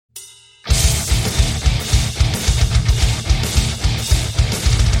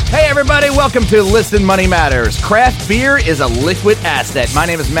everybody. Welcome to Listen Money Matters. Craft beer is a liquid asset. My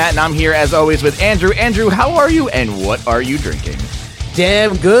name is Matt, and I'm here, as always, with Andrew. Andrew, how are you, and what are you drinking?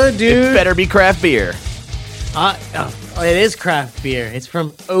 Damn good, dude. It better be craft beer. It is craft beer. It's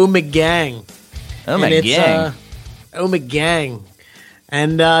from Omegang. Omegang.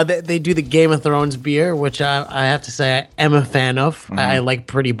 And they do the Game of Thrones beer, which I have to say I am a fan of. Mm-hmm. I like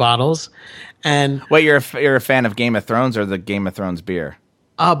pretty bottles. And wait, you're a fan of Game of Thrones or the Game of Thrones beer?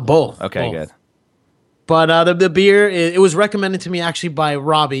 Both. Okay, both. Good. But the beer, it was recommended to me actually by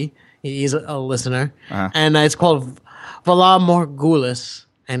Robbie. He's a listener. Uh-huh. And it's called Vala Morgulis.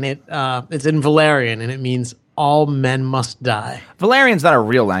 And it's in Valerian, and it means all men must die. Valerian's not a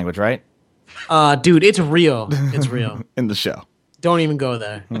real language, right? Dude, it's real. It's real. In the show. Don't even go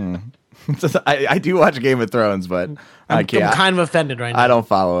there. I do watch Game of Thrones, but I can't. I'm kind of offended right now. I don't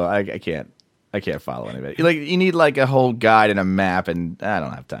follow. I can't follow anybody. You need like a whole guide and a map, and I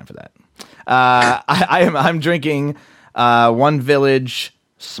don't have time for that. I'm drinking One Village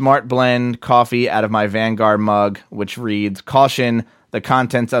Smart Blend coffee out of my Vanguard mug, which reads, "Caution: the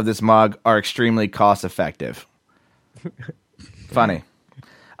contents of this mug are extremely cost effective." Funny.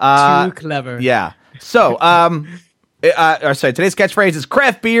 Too clever. Yeah. So, today's catchphrase is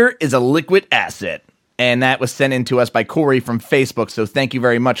 "Craft beer is a liquid asset." And that was sent in to us by Corey from Facebook. So thank you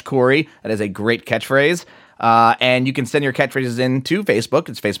very much, Corey. That is a great catchphrase. And you can send your catchphrases in to Facebook.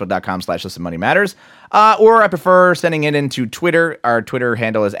 It's facebook.com/listenmoneymatters. Or I prefer sending it into Twitter. Our Twitter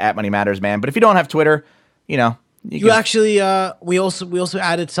handle is @moneymattersman. But if you don't have Twitter, you actually, we also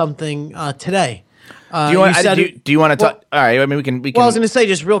added something today. Do you want to talk? All right. I mean, we can. Well, I was going to say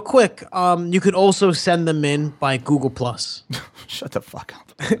just real quick. You could also send them in by Google Plus. Shut the fuck up.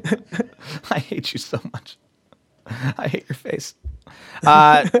 I hate you so much. I hate your face.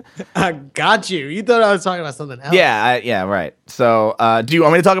 I got you. You thought I was talking about something else. Yeah, right. So, do you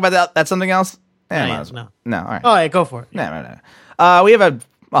want me to talk about that? That's something else? No. All right. All right, go for it. No. We have a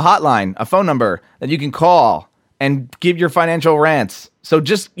hotline, a phone number that you can call and give your financial rants. So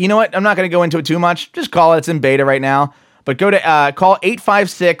just, you know what? I'm not going to go into it too much. Just call it. It's in beta right now. But go to call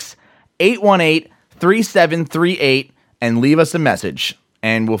 856-818-3738 and leave us a message.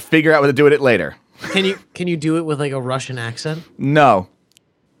 And we'll figure out what to do with it later. Can you do it with like a Russian accent? No.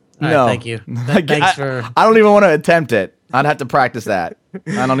 No. Thank you. Thanks for... I don't even want to attempt it. I'd have to practice that.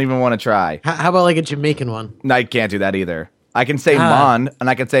 I don't even want to try. How about like a Jamaican one? No, I can't do that either. I can say mon, and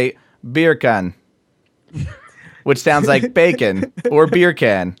I can say beer can, which sounds like bacon, or beer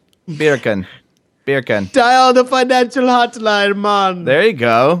can. Beer can. Dial the financial hotline, man. There you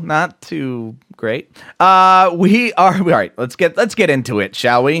go. Not too great. We are all right. Let's get into it,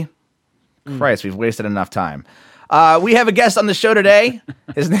 shall we? Christ, we've wasted enough time. We have a guest on the show today.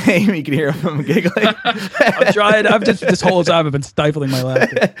 His name, you can hear him giggling. I'm trying. This whole time I've been stifling my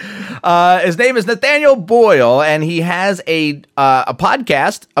laughter. His name is Nathaniel Boyle, and he has a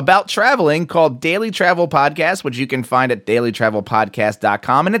podcast about traveling called Daily Travel Podcast, which you can find at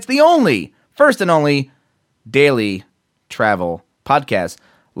dailytravelpodcast.com. And it's the first and only daily travel podcast.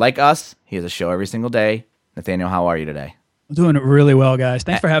 Like us, he has a show every single day. Nathaniel, how are you today? I'm doing it really well, guys.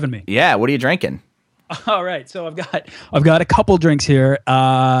 Thanks for having me. Yeah, what are you drinking? All right, so I've got a couple drinks here.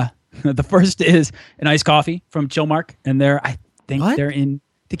 The first is an iced coffee from Chillmark, and they're in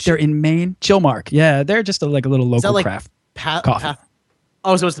Maine. Chillmark, yeah, they're just like a little local craft coffee.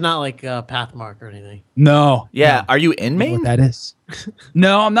 So it's not like Pathmark or anything. No. Yeah, no. Are you in Maine? What that is?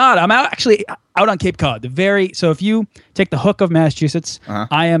 No, I'm not. I'm actually out on Cape Cod. So if you take the hook of Massachusetts,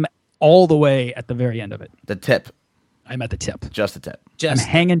 I am all the way at the very end of it. The tip. I'm at the tip. Just the tip. I'm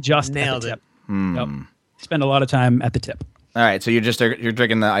hanging just nailed at the tip. It. Yep. Spend a lot of time at the tip. All right, so you're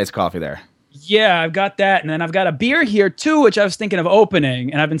drinking the iced coffee there. Yeah, I've got that, and then I've got a beer here too, which I was thinking of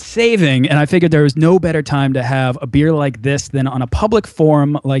opening, and I've been saving, and I figured there was no better time to have a beer like this than on a public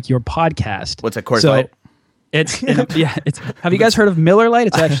forum like your podcast. What's a Coors Light? It's have you guys heard of Miller Lite?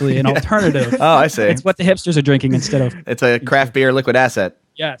 It's actually an alternative. Oh, I see. It's what the hipsters are drinking instead of. It's a craft beer liquid asset.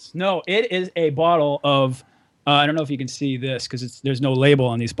 Yes. No, it is a bottle of. I don't know if you can see this because there's no label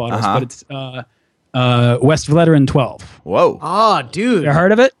on these bottles, but it's West Veteran 12. Whoa. Oh, dude. You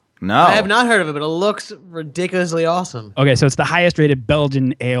heard of it? No. I have not heard of it, but it looks ridiculously awesome. Okay, so it's the highest rated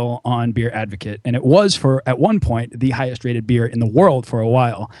Belgian ale on Beer Advocate, and it was at one point the highest rated beer in the world for a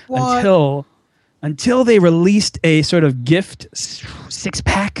while. What? Until they released a sort of gift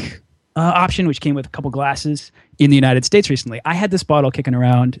 6-pack option, which came with a couple glasses in the United States recently. I had this bottle kicking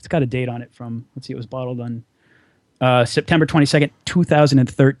around. It's got a date on it from, let's see, it was bottled on September 22nd,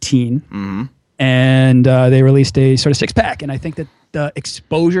 2013. Mm-hmm. And they released a sort of 6-pack, and I think that the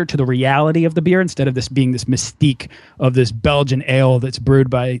exposure to the reality of the beer instead of this being this mystique of this Belgian ale that's brewed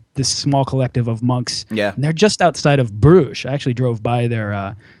by this small collective of monks. Yeah. And they're just outside of Bruges. I actually drove by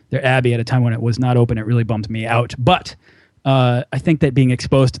their abbey at a time when it was not open. It really bummed me out. But I think that being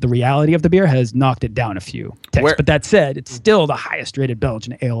exposed to the reality of the beer has knocked it down a few ticks. But that said, it's still the highest rated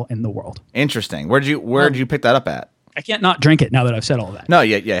Belgian ale in the world. Interesting. Where'd you pick that up at? I can't not drink it now that I've said all that. No,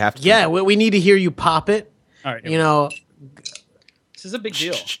 yeah, you have to. Yeah, we need to hear you pop it. All right. You know, This is a big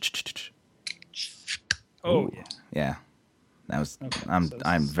deal. Oh yeah, that was. Okay,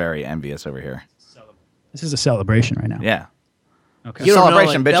 I'm very envious over here. This is a celebration right now. Yeah. Okay. You don't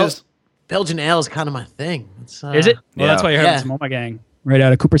Celebration, know, like, bitches. Belgian ale is kind of my thing. It's, Is it? Well, that's why you're having some Omegang right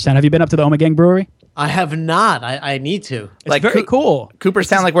out of Cooperstown. Have you been up to the Omegang Brewery? I have not. I need to. It's like very cool.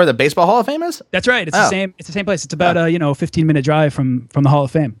 Cooperstown, like where the Baseball Hall of Fame is? That's right. It's the same. It's the same place. It's about a 15-minute drive from the Hall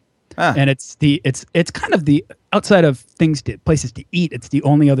of Fame. And it's kind of the outside of places to eat. It's the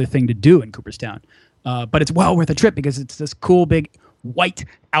only other thing to do in Cooperstown. But it's well worth a trip because it's this cool big white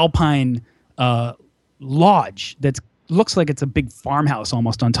alpine lodge that looks like it's a big farmhouse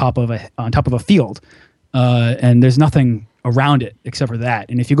almost on top of a field. And there's nothing around it except for that.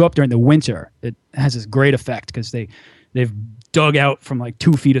 And if you go up during the winter, it has this great effect because they've dug out from like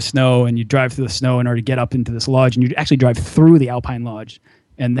 2 feet of snow, and you drive through the snow in order to get up into this lodge, and you actually drive through the alpine lodge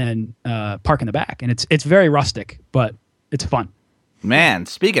and then park in the back. And it's very rustic, but it's fun. Man,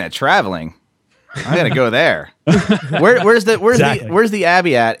 speaking of traveling, I gotta go there. Where's the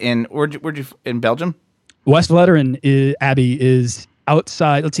Abbey at in in Belgium? West Vleteren Abbey is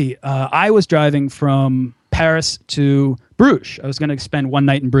outside. Let's see. I was driving from Paris to Bruges. I was going to spend one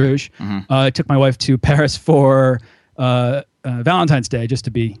night in Bruges. Mm-hmm. I took my wife to Paris for Valentine's Day just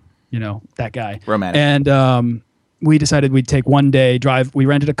to be, that guy. Romantic. And we decided we'd take one day drive. We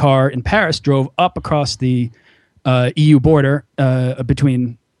rented a car in Paris, drove up across the EU border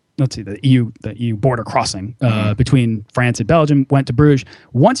between, the EU border crossing between France and Belgium, went to Bruges.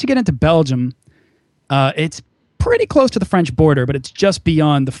 Once you get into Belgium, it's pretty close to the French border, but it's just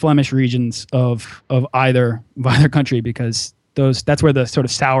beyond the Flemish regions of either country because that's where the sort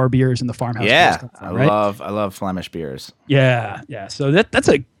of sour beers and the farmhouse beers come from, right? I love Flemish beers. Yeah. So that's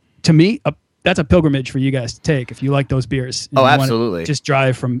to me that's a pilgrimage for you guys to take if you like those beers. Oh, absolutely. Just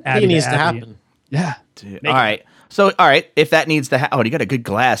drive from Abbey it needs to Abbey. happen. Yeah. Dude, all right. So, all right, if that needs to happen, you got a good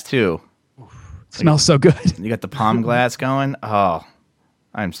glass too. Smells so good. You got the palm glass going. Oh,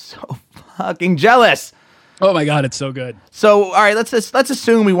 I'm so fucking jealous. Oh my God, it's so good. So, all right, let's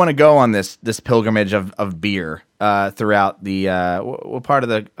assume we want to go on this pilgrimage of beer throughout the what part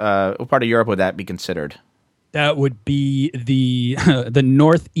of Europe would that be considered? That would be the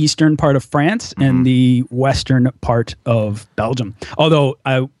northeastern part of France and the western part of Belgium. Although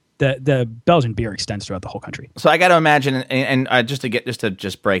the Belgian beer extends throughout the whole country. So I got to imagine, and just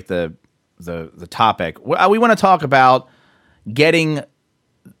to break the topic, we want to talk about getting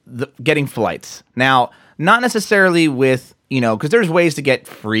flights now. Not necessarily with, because there's ways to get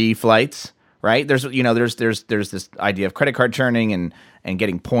free flights, right? There's this idea of credit card churning and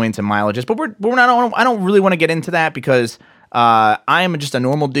getting points and mileages, but we're not. I don't really want to get into that because I am just a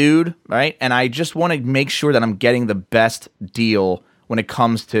normal dude, right? And I just want to make sure that I'm getting the best deal when it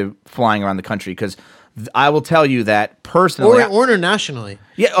comes to flying around the country because I will tell you that personally, or internationally.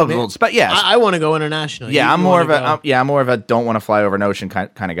 Yeah, I want to go internationally. Yeah, I'm more of a don't want to fly over an ocean kind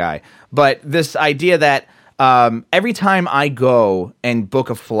of guy. But this idea that every time I go and book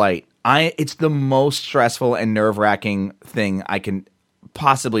a flight, it's the most stressful and nerve-wracking thing I can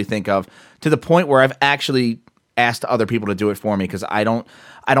possibly think of, to the point where I've actually asked other people to do it for me because I don't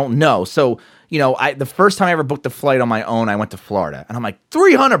know. So the first time I ever booked a flight on my own, I went to Florida, and I'm like,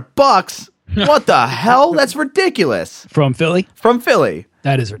 $300. What the hell? That's ridiculous. From Philly? From Philly.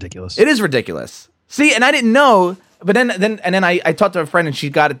 That is ridiculous. It is ridiculous. See, and I didn't know, but then I talked to a friend and she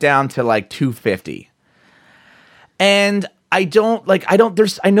got it down to like $250. And I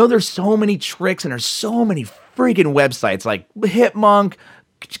know there's so many tricks and there's so many freaking websites like Hipmunk,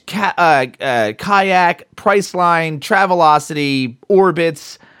 Kayak, Priceline, Travelocity,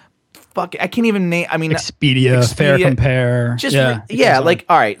 Orbitz. Fuck, I can't even name. I mean, Expedia, Fair Compare. Just all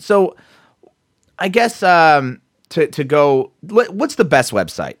right. So I guess to go, what's the best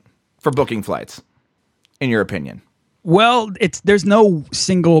website for booking flights, in your opinion? Well, there's no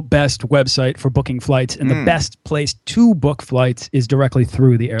single best website for booking flights, and the best place to book flights is directly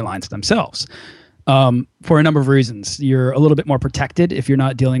through the airlines themselves. For a number of reasons, you're a little bit more protected if you're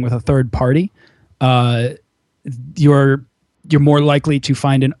not dealing with a third party. You're more likely to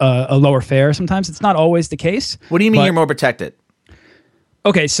find a lower fare. Sometimes it's not always the case. What do you mean you're more protected?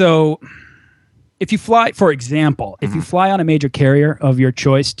 Okay, so if you fly, for example, if you fly on a major carrier of your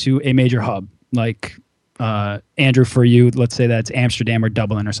choice to a major hub, like Andrew, for you, let's say that's Amsterdam or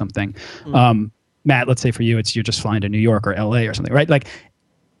Dublin or something. Matt, let's say for you, you're just flying to New York or LA or something, right? Like,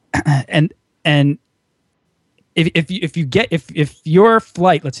 and if your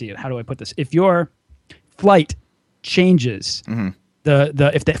flight, let's see, how do I put this? If your flight changes,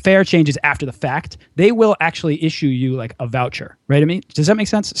 if the fare changes after the fact, they will actually issue you like a voucher, right? I mean, does that make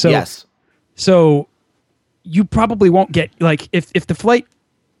sense? So yes. So you probably won't get, like, if the flight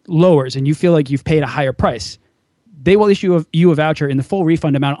lowers and you feel like you've paid a higher price, they will issue you a voucher in the full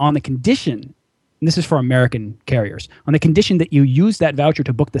refund amount on the condition, and this is for American carriers, on the condition that you use that voucher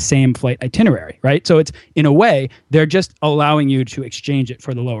to book the same flight itinerary, right? So it's, in a way, they're just allowing you to exchange it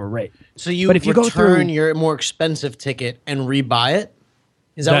for the lower rate. So you but if you return your more expensive ticket and rebuy it?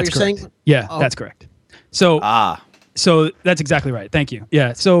 Is that what you're correct. saying? Yeah, that's correct. So so that's exactly right. Thank you.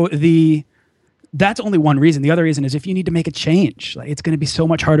 Yeah. So that's only one reason. The other reason is if you need to make a change, like, it's going to be so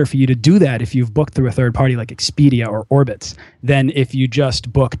much harder for you to do that if you've booked through a third party like Expedia or Orbitz than if you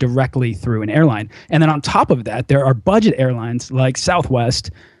just book directly through an airline. And then on top of that, there are budget airlines like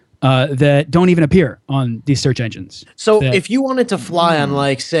Southwest that don't even appear on these search engines. So if you wanted to fly on,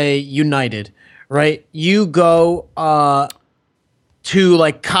 like, say, United, right? You go to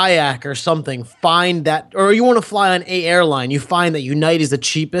like Kayak or something, find that, or you want to fly on a airline, you find that United is the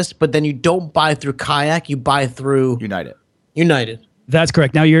cheapest, but then you don't buy through Kayak, you buy through United. That's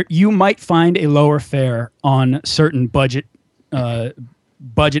correct. Now you might find a lower fare on certain budget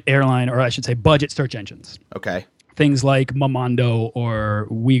airline, or I should say budget search engines. Okay. Things like Momondo or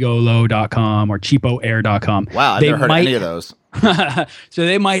WeGoLow.com or CheapoAir.com. Wow, I've never heard of any of those. So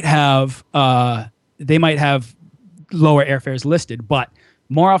they might have lower airfares listed, but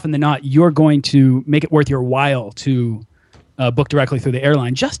more often than not, you're going to make it worth your while to book directly through the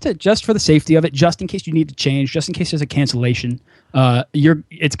airline, just for the safety of it, just in case you need to change, just in case there's a cancellation.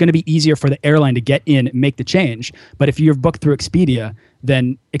 It's going to be easier for the airline to get in and make the change. But if you're booked through Expedia,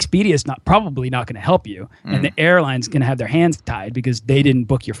 then Expedia is probably not going to help you, and the airline's going to have their hands tied because they didn't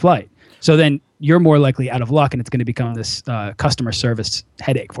book your flight. So then you're more likely out of luck, and it's going to become this customer service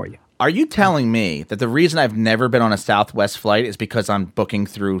headache for you. Are you telling me that the reason I've never been on a Southwest flight is because I'm booking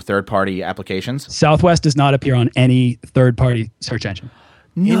through third-party applications? Southwest does not appear on any third-party search engine.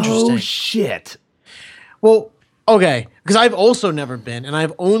 No shit. Well, okay, because I've also never been, and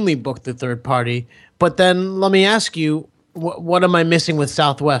I've only booked the third party. But then let me ask you, what am I missing with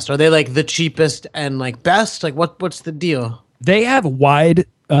Southwest? Are they like the cheapest and like best? Like what's the deal? They have a wide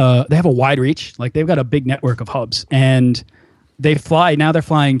reach. Like, they've got a big network of hubs, and they're flying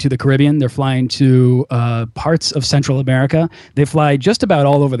to the Caribbean. They're flying to parts of Central America. They fly just about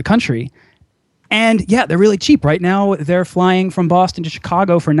all over the country. And yeah, they're really cheap. Right now, they're flying from Boston to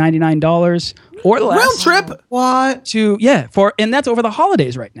Chicago for $99 or less. Round trip? What? And that's over the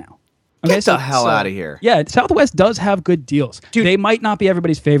holidays right now. Okay, Get the hell out of here. Yeah, Southwest does have good deals. Dude. They might not be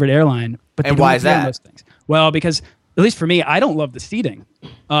everybody's favorite airline, but And why is that? Most things. Well, because at least for me, I don't love the seating.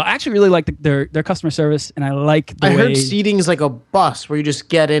 I actually really like their customer service, and I like the I way... heard seating is like a bus where you just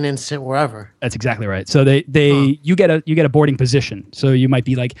get in and sit wherever. That's exactly right. So you get a boarding position. So you might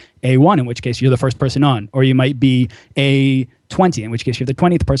be like A1, in which case you're the first person on, or you might be A20, in which case you're the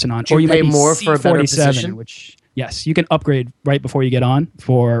 20th person on, or you pay might be more for a better C47, position? which yes, you can upgrade right before you get on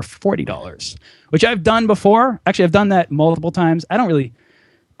for $40, which I've done before. Actually, I've done that multiple times. I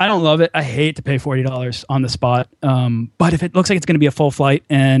don't love it. I hate to pay $40 on the spot. But if it looks like it's going to be a full flight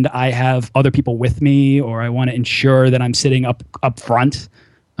and I have other people with me, or I want to ensure that I'm sitting up front,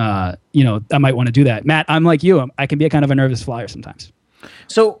 I might want to do that. Matt, I'm like you. I can be a kind of a nervous flyer sometimes.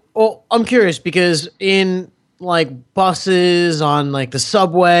 So, I'm curious because in like buses on like the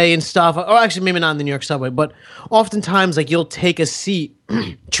subway and stuff, or actually maybe not in the New York subway, but oftentimes like you'll take a seat,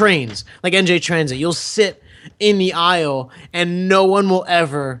 trains, like NJ Transit, you'll sit in the aisle and no one will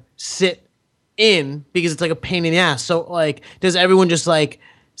ever sit in because it's like a pain in the ass. So like, does everyone just like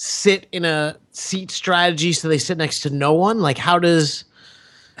sit in a seat strategy so they sit next to no one? Like, how does...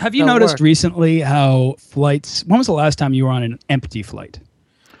 Have you noticed recently how flights... When was the last time you were on an empty flight?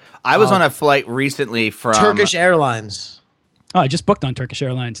 I was on a flight recently from... Turkish Airlines. Oh, I just booked on Turkish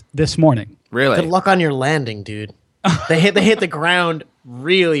Airlines this morning. Really? Good luck on your landing, dude. They hit the ground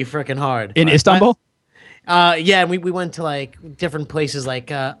really freaking hard. In Istanbul? Yeah, and we went to like different places like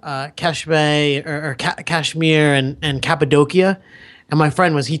Kashmir or Kashmir and Cappadocia. And my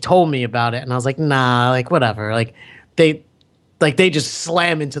friend he told me about it, and I was like, nah, like whatever. Like they Like they just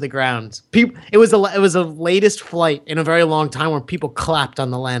slam into the ground. It was the latest flight in a very long time where people clapped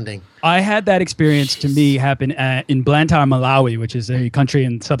on the landing. I had that experience to me happen in Blantyre, Malawi, which is a country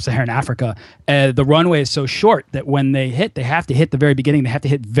in sub-Saharan Africa. The runway is so short that when they have to hit the very beginning. They have to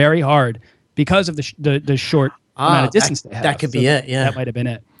hit very hard because of the short amount of distance they have. That could be it. Yeah, that might have been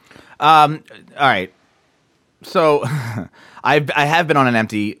it. All right. So I have been on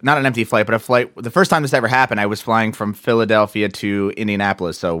not an empty flight, but a flight. The first time this ever happened, I was flying from Philadelphia to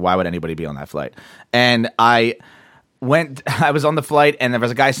Indianapolis. So why would anybody be on that flight? And I was on the flight, and there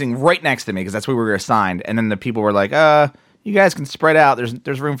was a guy sitting right next to me because that's where we were assigned. And then the people were like, you guys can spread out.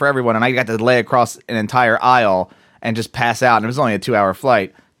 There's room for everyone. And I got to lay across an entire aisle and just pass out. And it was only a 2-hour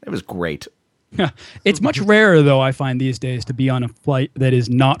flight. It was great. It's much rarer, though, I find these days to be on a flight that is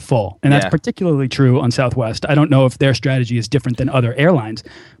not full. And that's particularly true on Southwest. I don't know if their strategy is different than other airlines.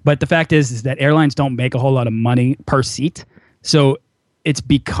 But the fact is that airlines don't make a whole lot of money per seat. So it's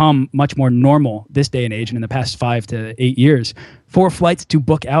become much more normal this day and age and in the past 5 to 8 years for flights to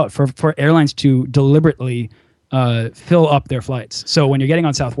book out, for airlines to deliberately fill up their flights. So when you're getting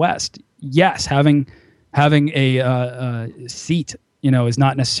on Southwest, yes, having a seat is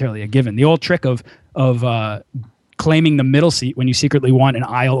not necessarily a given. The old trick of claiming the middle seat when you secretly want an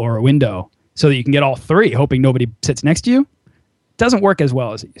aisle or a window so that you can get all three, hoping nobody sits next to you, doesn't work as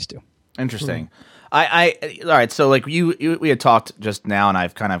well as it used to. Interesting. All right. So like we had talked just now, and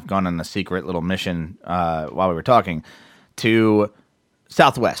I've kind of gone on a secret little mission while we were talking to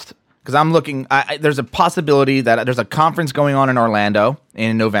Southwest because I'm looking. There's a possibility that there's a conference going on in Orlando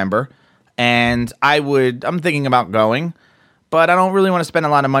in November, and I'm thinking about going. But I don't really want to spend a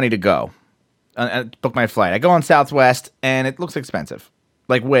lot of money to go book my flight. I go on Southwest, and it looks expensive,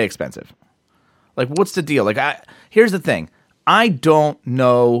 like way expensive. Like, what's the deal? Like, here's the thing. I don't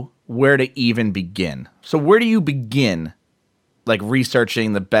know where to even begin. So where do you begin, like,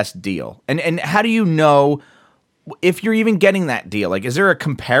 researching the best deal? And how do you know if you're even getting that deal? Like, is there a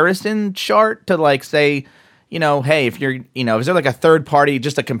comparison chart to, like, say, hey, if you're, is there like a third party,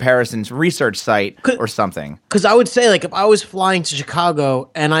 just a comparison research site or something? Because I would say, like, if I was flying to Chicago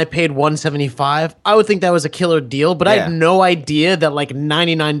and I paid $175, I would think that was a killer deal. But I had no idea that like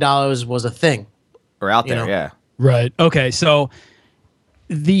 $99 was a thing. Or out there, yeah. Right. Okay. So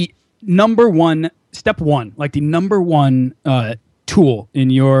the step one, like the number one tool in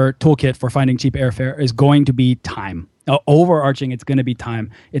your toolkit for finding cheap airfare is going to be time. Overarching, it's going to be time.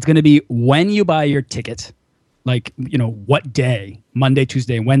 It's going to be when you buy your ticket. Like, what day, Monday,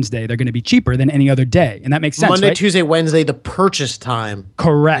 Tuesday, Wednesday, they're going to be cheaper than any other day. And that makes sense, Monday, right? Tuesday, Wednesday, the purchase time.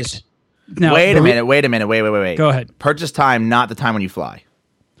 Correct. Now, wait a minute. Wait. Go ahead. Purchase time, not the time when you fly.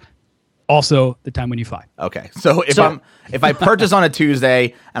 Also the time when you fly. Okay. So if I purchase on a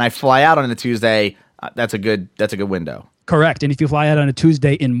Tuesday and I fly out on a Tuesday, that's a good window. Correct. And if you fly out on a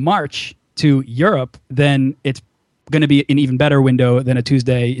Tuesday in March to Europe, then it's going to be an even better window than a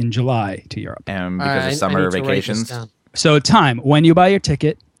Tuesday in July to Europe. And because of summer vacations. So time, when you buy your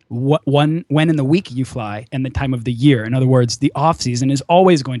ticket, when in the week you fly, and the time of the year. In other words, the off season is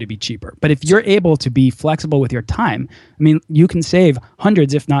always going to be cheaper. But if you're able to be flexible with your time, I mean, you can save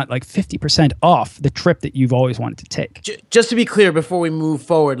hundreds, if not like 50% off the trip that you've always wanted to take. Just to be clear, before we move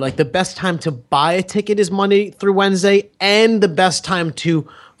forward, like the best time to buy a ticket is Monday through Wednesday, and the best time to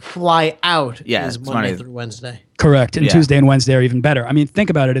fly out is Monday through Wednesday. Correct. And Tuesday and Wednesday are even better. I mean, think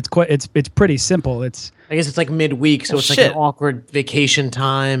about it. It's pretty simple. I guess it's like midweek, so it's like an awkward vacation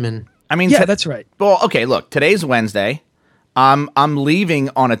time. And I mean, that's right. Well, okay, look, today's Wednesday. I'm leaving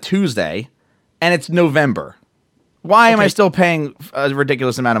on a Tuesday, and it's November. Why am I still paying a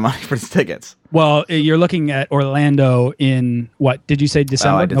ridiculous amount of money for these tickets? Well, you're looking at Orlando in, what, did you say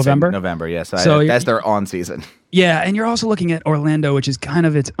December? I did November? Say November, yes. So that's their on season. Yeah, and you're also looking at Orlando, which is kind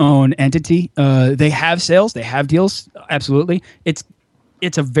of its own entity. They have sales, they have deals, absolutely. It's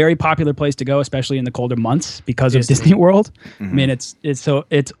a very popular place to go, especially in the colder months because of Disney World. Mm-hmm. I mean, it's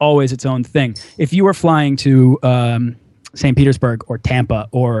always its own thing. If you were flying to St. Petersburg or Tampa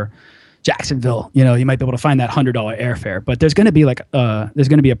or Jacksonville, you might be able to find that $100 airfare, but there's going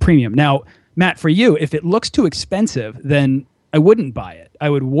to be a premium. Now, Matt, for you, if it looks too expensive, then I wouldn't buy it. I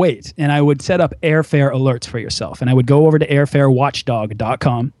would wait, and I would set up airfare alerts for yourself. And I would go over to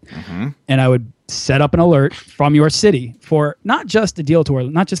airfarewatchdog.com, and I would set up an alert from your city for not just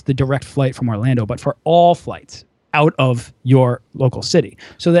the direct flight from Orlando, but for all flights out of your local city,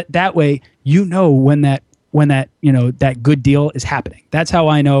 so that way when that good deal is happening. That's how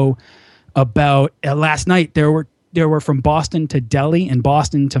I know about last night. There were from Boston to Delhi and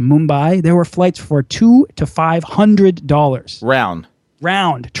Boston to Mumbai. There were flights for $200 to $500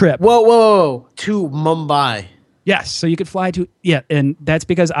 round trip. Whoa! To Mumbai. Yes, so you could fly to and that's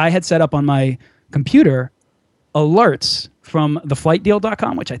because I had set up on my computer alerts from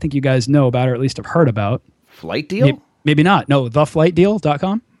theflightdeal.com, which I think you guys know about or at least have heard about. Flight Deal? Maybe not. No,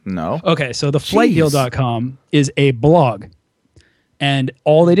 theflightdeal.com? No. Okay, so theflightdeal.com is a blog, and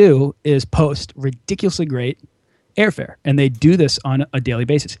all they do is post ridiculously great airfare, and they do this on a daily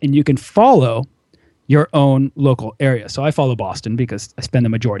basis, and you can follow your own local area. So I follow Boston because I spend the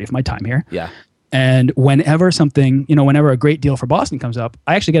majority of my time here. Yeah. And whenever whenever a great deal for Boston comes up,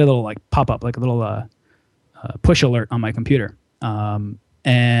 I actually get a little like pop up, like a little push alert on my computer.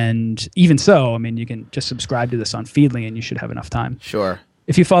 And even so, I mean, you can just subscribe to this on Feedly, and you should have enough time. Sure.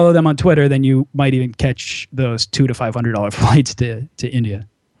 If you follow them on Twitter, then you might even catch those $200 to $500 flights to India.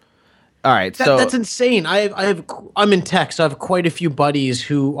 All right, that's insane. I'm in tech, so I have quite a few buddies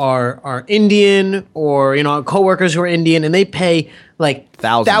who are Indian, or coworkers who are Indian, and they pay like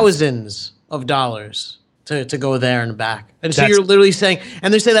thousands of dollars to go there and back. And so you're literally saying,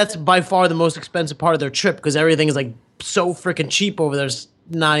 and they say that's by far the most expensive part of their trip because everything is like so freaking cheap over there. It's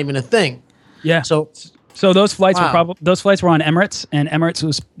not even a thing. Yeah. So those flights were on Emirates, and Emirates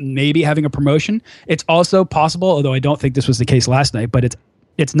was maybe having a promotion. It's also possible, although I don't think this was the case last night, but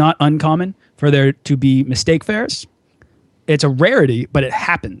it's not uncommon for there to be mistake fares. It's a rarity, but it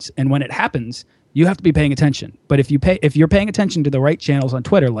happens. And when it happens, you have to be paying attention. But if you're paying attention to the right channels on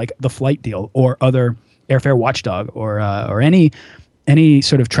Twitter, like The Flight Deal or other Airfare Watchdog or any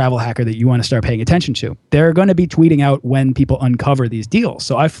sort of travel hacker that you want to start paying attention to, they're going to be tweeting out when people uncover these deals.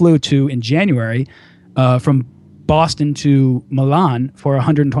 So I flew in January from Boston to Milan for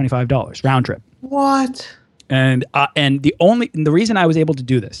 $125 round trip. What? And the reason I was able to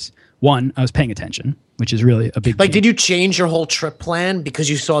do this, one, I was paying attention, which is really a big Like, did you change your whole trip plan because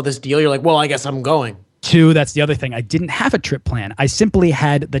you saw this deal? You're like, well, I guess I'm going. Two, that's the other thing. I didn't have a trip plan. I simply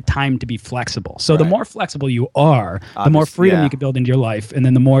had the time to be flexible. So the more flexible you are, the more freedom you can build into your life, and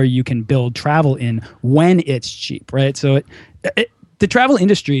then the more you can build travel in when it's cheap, right? So the travel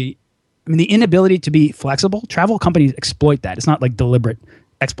industry, I mean, the inability to be flexible, travel companies exploit that. It's not like deliberate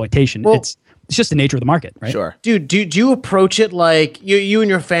exploitation. Well, it's just the nature of the market, right? Sure. Dude, do you approach it like you and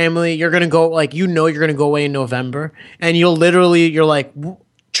your family, you're going to go, like, you're going to go away in November, and you're like,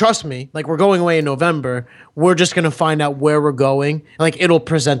 trust me, like, we're going away in November. We're just going to find out where we're going. Like, it'll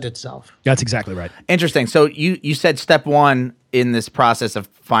present itself. That's exactly right. Interesting. So you said step one in this process of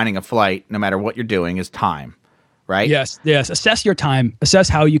finding a flight, no matter what you're doing, is time, right? Yes. Assess your time. Assess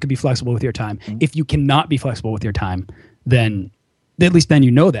how you can be flexible with your time. If you cannot be flexible with your time, then at least then you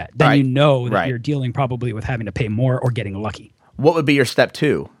know that. Then you know that you're dealing probably with having to pay more or getting lucky. What would be your step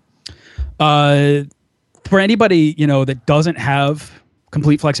two? For anybody, that doesn't have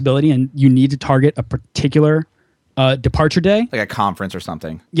complete flexibility and you need to target a particular departure day. Like a conference or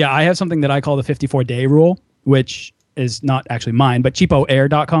something. Yeah, I have something that I call the 54-day rule, which is not actually mine, but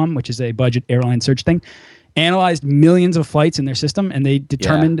cheapoair.com, which is a budget airline search thing, analyzed millions of flights in their system, and they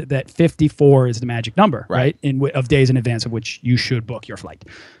determined that 54 is the magic number, right? Of days in advance of which you should book your flight.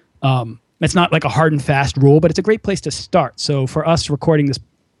 It's not like a hard and fast rule, but it's a great place to start. So for us recording this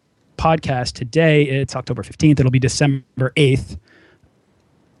podcast today, it's October 15th. It'll be December 8th.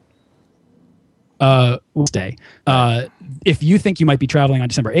 Wednesday. If you think you might be traveling on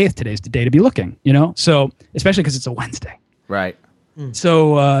December 8th, today's the day to be looking, So, especially because it's a Wednesday. Right.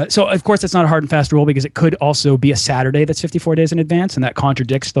 So of course that's not a hard and fast rule because it could also be a Saturday that's 54 days in advance, and that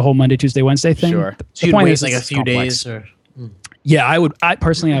contradicts the whole Monday, Tuesday, Wednesday thing. Sure. So you'd wait like a few days or... Yeah, I would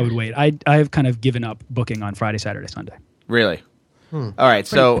wait. I've kind of given up booking on Friday, Saturday, Sunday. Really? All right.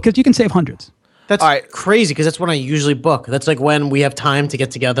 So because you can save hundreds. That's crazy because that's when I usually book. That's like when we have time to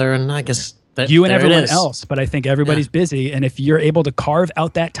get together, and I guess you and everyone else. But I think everybody's busy, and if you're able to carve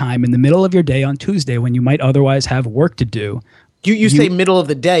out that time in the middle of your day on Tuesday when you might otherwise have work to do. You say middle of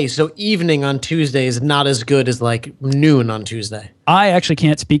the day, so evening on Tuesday is not as good as like noon on Tuesday. I actually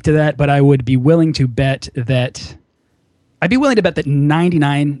can't speak to that, but I would be willing to bet that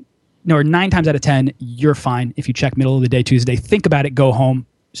 9 times out of 10, you're fine if you check middle of the day Tuesday. Think about it, go home,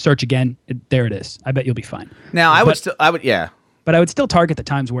 search again. There it is. I bet you'll be fine. Now, But I would still target the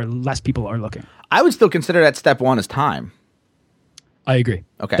times where less people are looking. I would still consider that step one as time. I agree.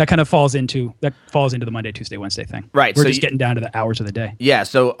 Okay. That kind of falls into the Monday, Tuesday, Wednesday thing. Right. We're just getting down to the hours of the day. Yeah.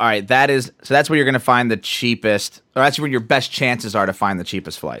 So, all right. That's where you're going to find the cheapest, or that's where your best chances are to find the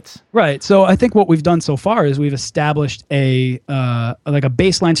cheapest flights. Right. So I think what we've done so far is we've established a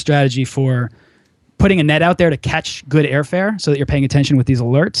baseline strategy for putting a net out there to catch good airfare so that you're paying attention with these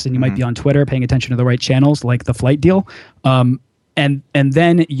alerts, and you might be on Twitter paying attention to the right channels like the Flight Deal. And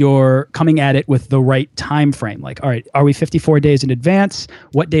then you're coming at it with the right time frame. Like, all right, are we 54 days in advance?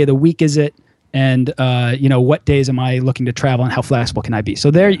 What day of the week is it? and what days am I looking to travel and how flexible can I be.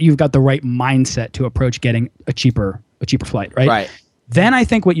 So there you've got the right mindset to approach getting a cheaper flight, right? Right. Then I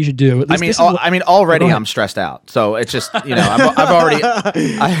think what you should do. Already I'm stressed out. So it's just I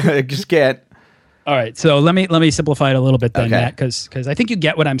just can't. All right, so let me simplify it a little bit then, Matt, because I think you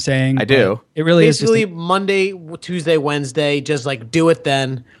get what I'm saying. I do. It really basically is Monday, Tuesday, Wednesday. Just like do it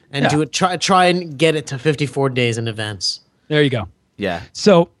then, and do it. Try and get it to 54 days in advance. There you go. Yeah.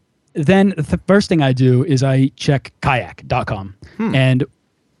 So then the first thing I do is I check kayak.com, and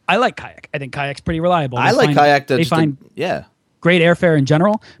I like Kayak. I think Kayak's pretty reliable. I like Kayak. They find great airfare in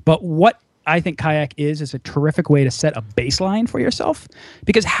general, but what I think Kayak is a terrific way to set a baseline for yourself,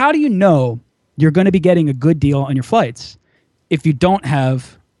 because how do you know you're going to be getting a good deal on your flights if you don't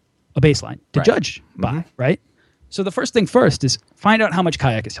have a baseline to judge by, right? So the first thing first is find out how much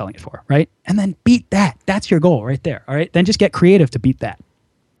Kayak is selling it for, right? And then beat that. That's your goal right there, all right? Then just get creative to beat that.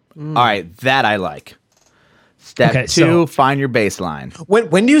 All right, that I like. Step 2, find your baseline.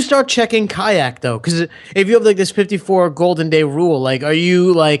 When do you start checking Kayak though? Because if you have like this 54 golden day rule, like, are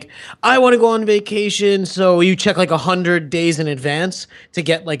you like, I want to go on vacation, so you check like 100 days in advance to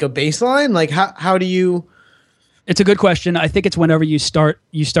get like a baseline? Like, how do you? It's a good question. I think it's whenever you start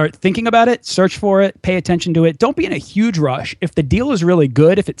thinking about it, search for it, pay attention to it. Don't be in a huge rush. If the deal is really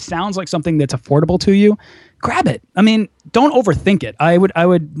good, if it sounds like something that's affordable to you, grab it. I mean, don't overthink it. I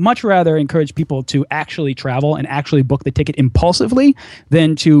would much rather encourage people to actually travel and actually book the ticket impulsively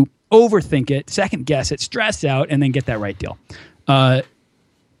than to overthink it, second guess it, stress out, and then get that right deal.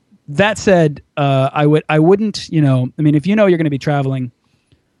 That said, I wouldn't, if you're going to be traveling,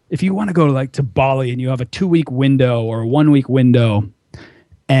 if you want to go to Bali and you have a 2-week window or a 1-week window,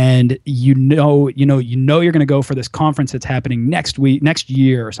 and you're going to go for this conference that's happening next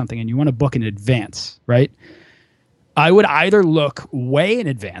year or something, and you want to book in advance, right? I would either look way in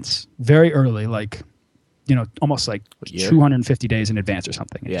advance, very early, almost like 250 days in advance or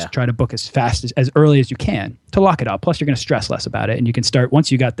something, and just try to book as fast as early as you can to lock it up. Plus, you're going to stress less about it, and you can start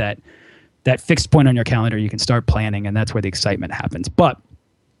once you got that fixed point on your calendar, you can start planning, and that's where the excitement happens. But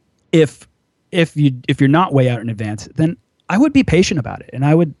if you're not way out in advance, then I would be patient about it, and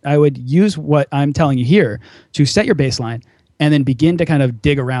I would use what I'm telling you here to set your baseline, and then begin to kind of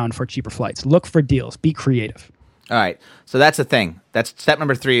dig around for cheaper flights. Look for deals. Be creative. All right, so that's the thing. That's step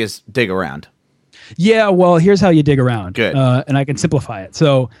number 3 is dig around. Yeah, well, here's how you dig around. Good, and I can simplify it.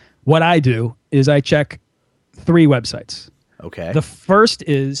 So what I do is I check 3 websites. Okay. The first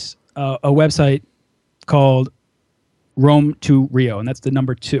is a website called Rome to Rio, and that's the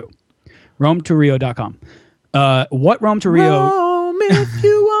number 2. RomeToRio.com. What Rome to Rio? Rome if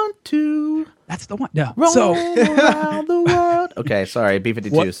you want to. That's the one. Yeah. Roam around the world. Okay, sorry,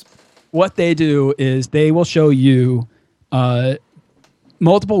 B-52s. What they do is they will show you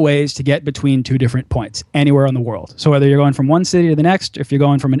multiple ways to get between 2 different points anywhere in the world. So whether you're going from one city to the next, if you're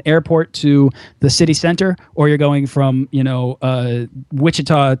going from an airport to the city center, or you're going from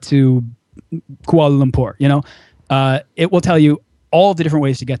Wichita to Kuala Lumpur, it will tell you all of the different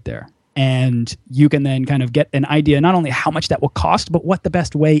ways to get there. And you can then kind of get an idea not only how much that will cost, but what the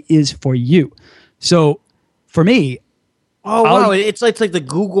best way is for you. So for me, wow, it's like the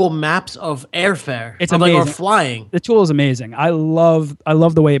Google Maps of airfare. It's amazing. Or flying. The tool is amazing. I love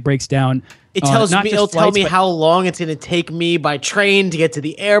the way it breaks down. It'll tell me how long it's going to take me by train to get to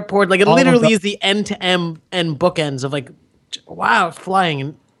the airport. Like, it literally is the end-to-end bookends of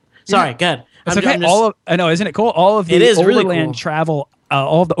flying. Sorry, go ahead. It's okay. I know, isn't it cool? All of the overland travel.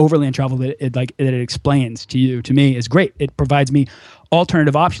 All of the overland travel that it explains to me is great. It provides me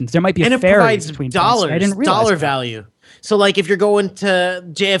alternative options. There might be a ferry between dollars. I didn't realize dollar value. So like if you're going to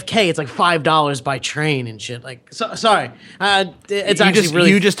JFK, it's like $5 by train and shit. Sorry,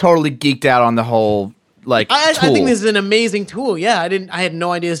 you just totally geeked out on the whole tool. I think this is an amazing tool. Yeah, I had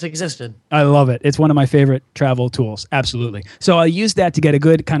no idea this existed. I love it. It's one of my favorite travel tools. Absolutely. So I use that to get a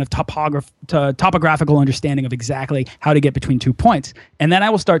good kind of topographical understanding of exactly how to get between 2 points. And then I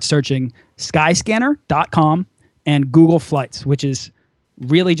will start searching skyscanner.com and Google Flights, which is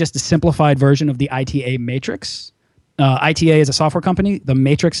really just a simplified version of the ITA Matrix. ITA is a software company. The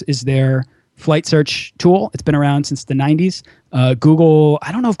Matrix is their flight search tool. It's been around since the 90s. Google,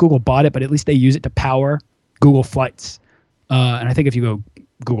 I don't know if Google bought it, but at least they use it to power Google Flights. And I think if you go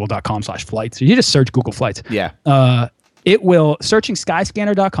google.com/flights, you just search Google Flights. Yeah. Searching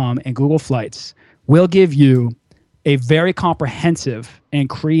skyscanner.com and Google Flights will give you a very comprehensive and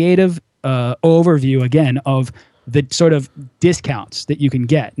creative overview, again, of the sort of discounts that you can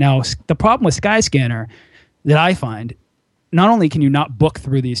get. Now, the problem with Skyscanner that I find, not only can you not book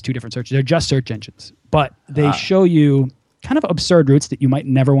through these 2 different searches, they're just search engines, but they show you kind of absurd routes that you might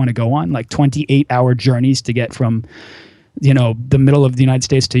never want to go on, like 28-hour journeys to get from, the middle of the United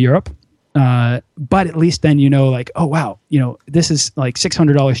States to Europe. But at least then like, oh wow, this is like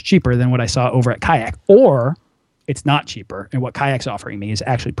 $600 cheaper than what I saw over at Kayak, or it's not cheaper, and what Kayak's offering me is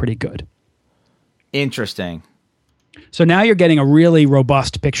actually pretty good. Interesting. So now you're getting a really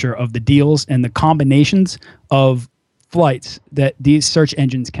robust picture of the deals and the combinations of flights that these search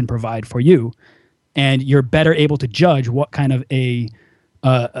engines can provide for you, and you're better able to judge what kind of a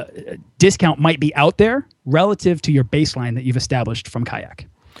discount might be out there relative to your baseline that you've established from Kayak.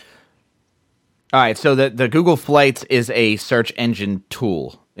 All right, so the Google Flights is a search engine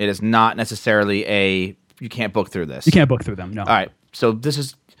tool. It is not necessarily you can't book through this. You can't book through them, no. All right,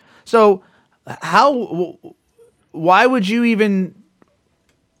 why would you even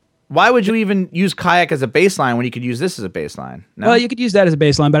use Kayak as a baseline when you could use this as a baseline? No? Well, you could use that as a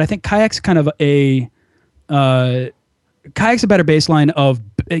baseline, but I think Kayak's kind of Kayak's a better baseline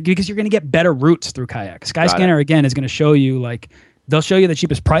because you're going to get better routes through Kayak. Skyscanner, again, is going to show you, they'll show you the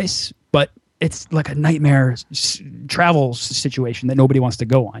cheapest price, but it's like a nightmare travel situation that nobody wants to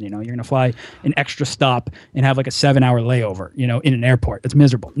go on. You're going to fly an extra stop and have like a 7-hour layover, in an airport. It's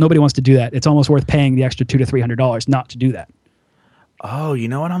miserable. Nobody wants to do that. It's almost worth paying the extra $200 to $300 not to do that. Oh, you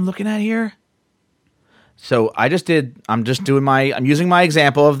know what I'm looking at here? So I'm using my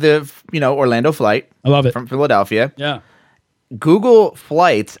example of the, Orlando flight. I love it. From Philadelphia. Yeah. Google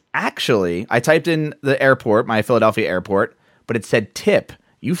Flights, actually, I typed in the airport, my Philadelphia airport, but it said tip.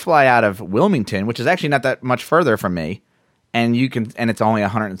 You fly out of Wilmington, which is actually not that much further from me, and it's only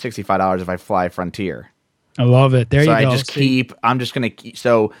 $165 if I fly Frontier. I love it. There you go. I'm just going to keep,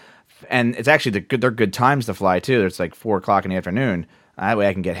 and it's actually they're good times to fly too. It's like 4:00 in the afternoon. That way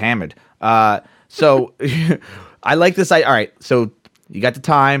I can get hammered. So I like this. All right. So you got the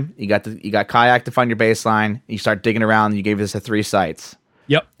time, you got Kayak to find your baseline. You start digging around. You gave us 3 sites.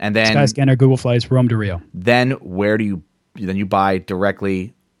 Yep. And then Skyscanner, Google Flights, Rome to Rio. Then where do you? Then you buy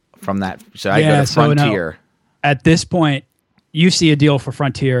directly from that. So I go to Frontier. At this point, you see a deal for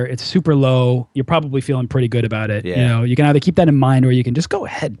Frontier. It's super low. You're probably feeling pretty good about it. Yeah. You can either keep that in mind, or you can just go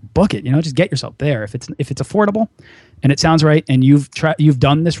ahead, book it. Just get yourself there. If it's affordable, and it sounds right, and you've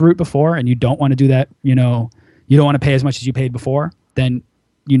done this route before, and you don't want to do that. You don't want to pay as much as you paid before. Then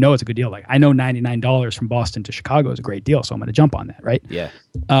it's a good deal. Like, I know $99 from Boston to Chicago is a great deal, so I'm going to jump on that. Right. Yeah.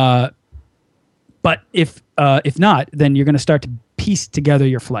 But if not, then you're going to start to piece together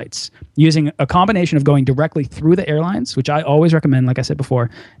your flights using a combination of going directly through the airlines, which I always recommend, like I said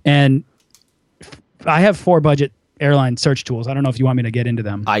before. And I have 4 budget airline search tools. I don't know if you want me to get into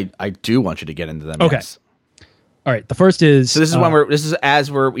them. I do want you to get into them. Okay. Yes. All right. The first is... So this is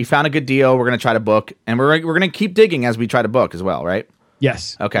we found a good deal. We're going to try to book, and we're going to keep digging as we try to book as well, right?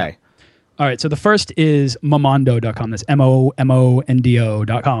 Yes. Okay. All right. So the first is Momondo.com. That's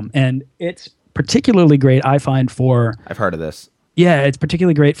MOMONDO.com. And it's particularly great, I find, for... I've heard of this. Yeah, it's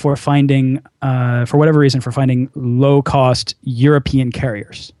particularly great for finding, for whatever reason, for finding low-cost European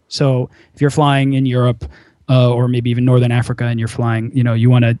carriers. So if you're flying in Europe or maybe even Northern Africa, and you're flying, you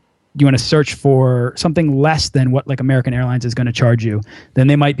want to search for something less than what like American Airlines is going to charge you, then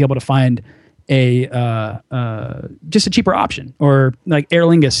they might be able to find just a cheaper option. Or like Aer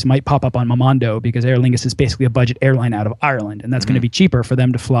Lingus might pop up on Momondo, because Aer Lingus is basically a budget airline out of Ireland, and that's going to be cheaper for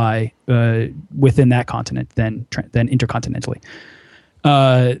them to fly within that continent than intercontinentally.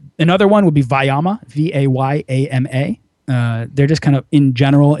 Another one would be Vayama, Vayama. They're just kind of, in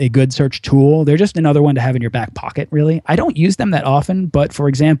general, a good search tool. They're just another one to have in your back pocket, really. I don't use them that often, but for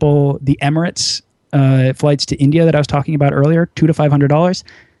example, the Emirates flights to India that I was talking about earlier, $200 to $500,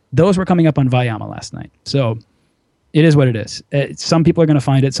 those were coming up on Vayama last night. So it is what it is. Some people are going to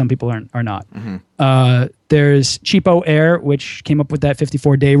find it. Some people are not. Mm-hmm. There's Cheapo Air, which came up with that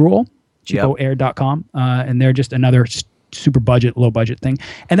 54-day rule, cheapoair.com. And they're just another super budget, low budget thing.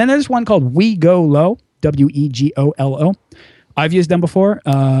 And then there's one called WeGoLo, WeGolo. I've used them before.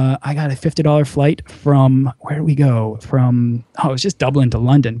 I got a $50 flight from, where did we go? it was just Dublin to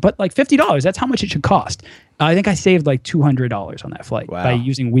London. But like $50, that's how much it should cost. I think I saved like $200 on that flight by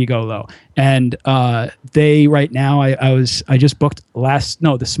using WeGoLo. And they, right now, I just booked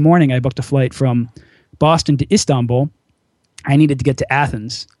this morning I booked a flight from Boston to Istanbul. I needed to get to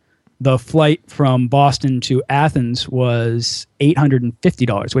Athens. The flight from Boston to Athens was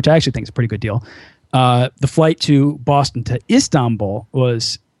 $850, which I actually think is a pretty good deal. The flight to Boston to Istanbul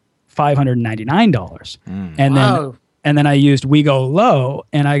was $599. And then I used WeGoLo,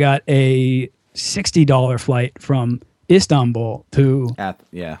 and I got a $60 flight from Istanbul to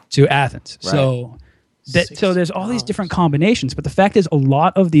Athens. Right. So there's all these different combinations, but the fact is, a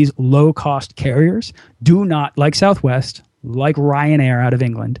lot of these low cost carriers do not, like Southwest, like Ryanair out of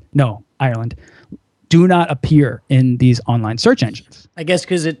Ireland, do not appear in these online search engines. I guess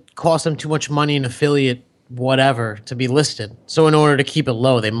because it costs them too much money in affiliate whatever to be listed. So in order to keep it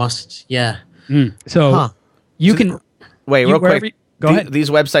low, they must, So you can... Wait, real quick. Go ahead. These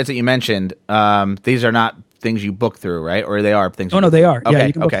websites that you mentioned, these are not things you book through, right? Or they are things? Oh, no, they are. Okay, yeah,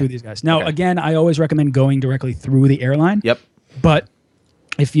 you can book through these guys. Now, again, I always recommend going directly through the airline. Yep. But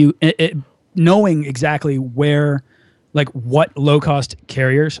if you... knowing exactly where... like what low-cost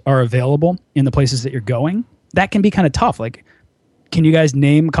carriers are available in the places that you're going, that can be kind of tough. Like, can you guys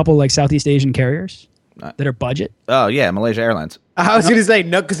name a couple like Southeast Asian carriers that are budget? Oh, yeah, Malaysia Airlines. I was going to say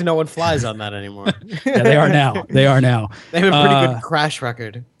no, because no one flies on that anymore. Yeah, they are now. They have a pretty good crash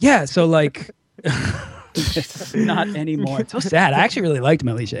record. Yeah, so like, not anymore. It's so sad. I actually really liked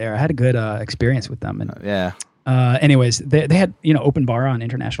Malaysia Air. I had a good experience with them. And anyways, they had open bar on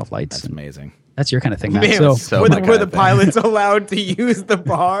international flights. That's amazing. That's your kind of thing, Matt. Man, were the pilots allowed to use the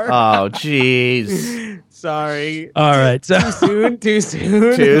bar? Oh, jeez. Sorry. All right. So too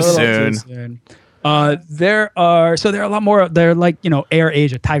soon. Too soon. There are a lot more. They're like Air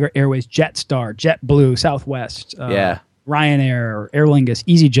Asia, Tiger Airways, Jetstar, JetBlue, Southwest. Ryanair, Aer Lingus,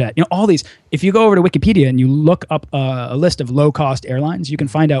 EasyJet, all these. If you go over to Wikipedia and you look up a list of low-cost airlines, you can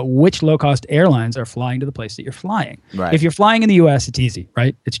find out which low-cost airlines are flying to the place that you're flying. Right. If you're flying in the U.S., it's easy,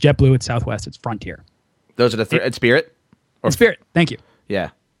 right? It's JetBlue, it's Southwest, it's Frontier. Those are the it's Spirit? Spirit, thank you. Yeah.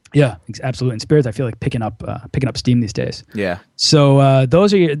 Yeah, absolutely. And Spirit, I feel like picking up steam these days. Yeah. So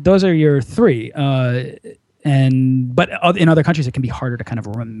those are your three. But in other countries, it can be harder to kind of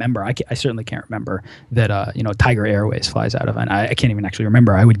remember. I certainly can't remember that Tiger Airways flies out of, and I can't even actually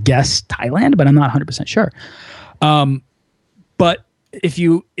remember. I would guess Thailand, but I'm not 100% sure. But if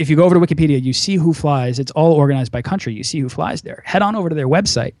you go over to Wikipedia, you see who flies. It's all organized by country. You see who flies there. Head on over to their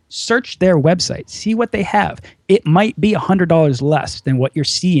website, search their website, see what they have. It might be $100 less than what you're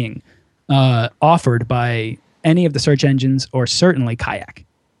seeing offered by any of the search engines, or certainly Kayak.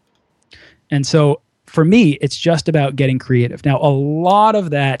 And so, for me, it's just about getting creative. Now, a lot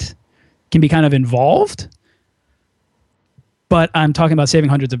of that can be kind of involved, but I'm talking about saving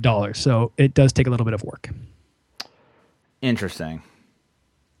hundreds of dollars, so it does take a little bit of work. Interesting.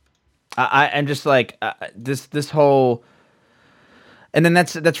 I'm just like this whole, and then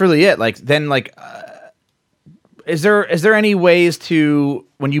that's really it. Like then is there any ways to,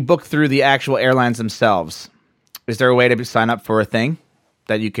 when you book through the actual airlines themselves, is there a way to sign up for a thing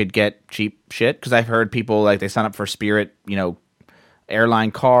that you could get cheap shit? Because I've heard people they sign up for Spirit,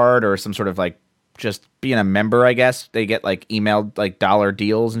 airline card or some sort of just being a member. I guess they get emailed dollar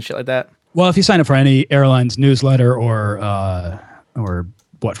deals and shit like that. Well, if you sign up for any airline's newsletter or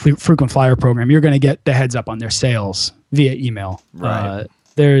frequent flyer program, you're going to get the heads up on their sales via email. Right.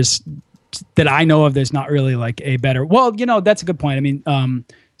 There's that I know of. There's not really a better. Well, that's a good point. I mean,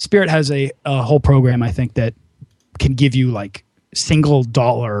 Spirit has a whole program, I think, that can give you single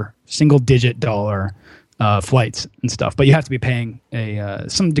digit dollar flights and stuff, but you have to be paying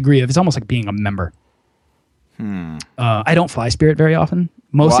some degree of, it's almost like being a member. I don't fly Spirit very often,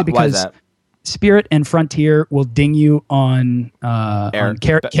 mostly because Spirit and Frontier will ding you on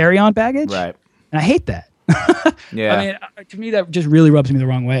carry-on baggage, right? And I hate that. Yeah, I mean, to me that just really rubs me the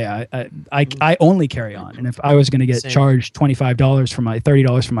wrong way. I only carry on, and if I was going to get charged $25 for my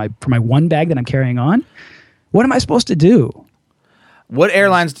 $30 for my one bag that I'm carrying on, what am I supposed to do? What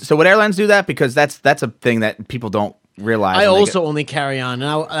airlines do that? Because that's a thing that people don't realize. I also only carry on,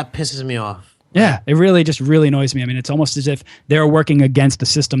 and that pisses me off. Yeah, it really annoys me. I mean, it's almost as if they're working against a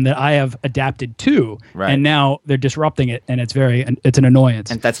system that I have adapted to, right, and now they're disrupting it, and it's an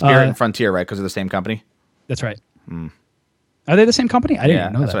annoyance. And that's Spirit and Frontier, right? Because they're the same company? That's right. Are they the same company? I didn't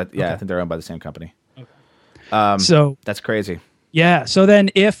even know that. I think they're owned by the same company. Okay. So that's crazy. Yeah. So then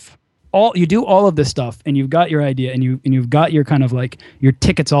if you do all of this stuff and you've got your idea and you've got your kind of your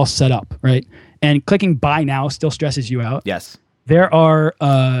tickets all set up, right? And clicking buy now still stresses you out. Yes. There are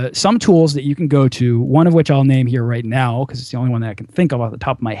some tools that you can go to, one of which I'll name here right now because it's the only one that I can think of off the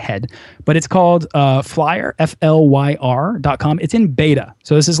top of my head. But it's called Flyer, FLYR.com. It's in beta.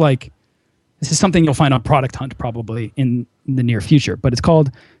 So this is something you'll find on Product Hunt probably in the near future. But it's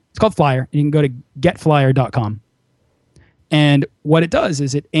called Flyer. And you can go to getflyer.com. And what it does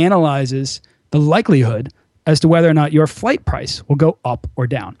is it analyzes the likelihood as to whether or not your flight price will go up or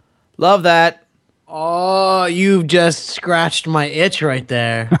down. Love that. Oh, you've just scratched my itch right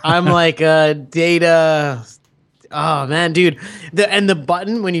there. I'm like a data. Oh man, dude. The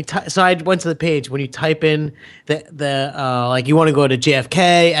button when you so I went to the page when you type in the you want to go to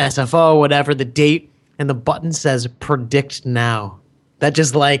JFK, SFO, whatever the date, and the button says predict now. That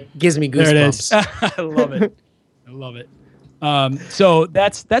just gives me goosebumps. There it is. I love it. I love it. So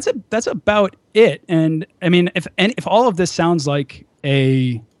that's about it. And I mean, if all of this sounds like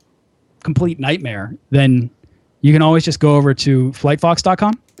a complete nightmare, then you can always just go over to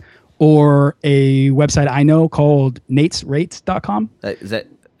flightfox.com or a website I know called natesrates.com.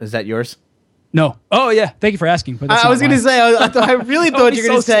 Is that yours? No. Oh yeah. Thank you for asking. But I was going to say, I really thought you were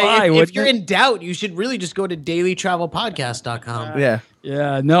going to say, sly, if you're in doubt, you should really just go to dailytravelpodcast.com. Yeah.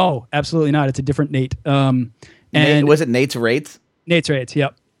 Yeah. No, absolutely not. It's a different Nate. And was it Nate's Rates? Nate's Rates.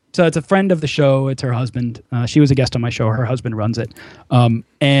 Yep. So it's a friend of the show. It's her husband. She was a guest on my show. Her husband runs it.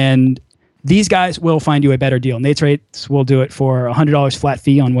 And these guys will find you a better deal. Nate's Rates will do it for $100 flat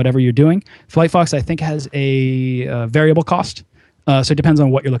fee on whatever you're doing. FlightFox, I think, has a variable cost. So it depends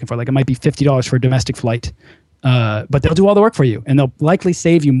on what you're looking for. Like it might be $50 for a domestic flight, but they'll do all the work for you, and they'll likely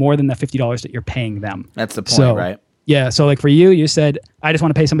save you more than the $50 that you're paying them. That's the point, right? Yeah. So like for you, you said, I just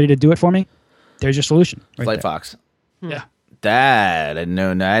want to pay somebody to do it for me. There's your solution. Right FlightFox. Yeah. That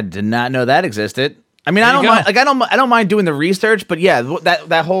I did not know that existed. I mean, I don't mind. Like, I don't mind doing the research, but yeah,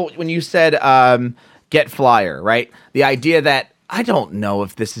 that whole when you said get flyer, right? The idea that I don't know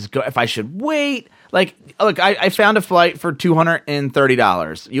if this is if I should wait. Like, look, I found a flight for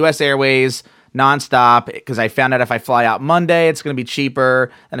 $230, U.S. Airways nonstop, because I found out if I fly out Monday, it's going to be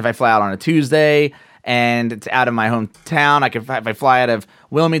cheaper than if I fly out on a Tuesday, and it's out of my hometown. If I fly out of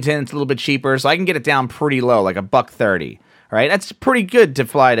Wilmington, it's a little bit cheaper, so I can get it down pretty low, like $130. Right, that's pretty good to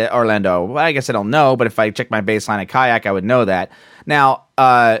fly to Orlando. Well, I guess I don't know, but if I check my baseline at Kayak, I would know that. Now,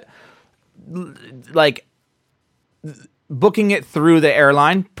 like booking it through the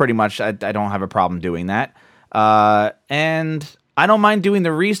airline, pretty much, I don't have a problem doing that. And I don't mind doing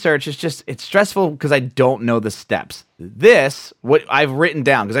the research. It's stressful because I don't know the steps. What I've written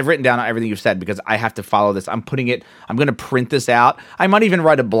down, because I've written down everything you've said, because I have to follow this. I'm going to print this out. I might even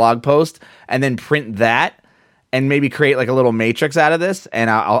write a blog post and then print that. And maybe create like a little matrix out of this, and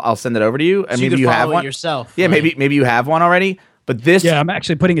I'll send it over to you. And so maybe you have one yourself. Yeah, right? maybe you have one already. But this, yeah, I'm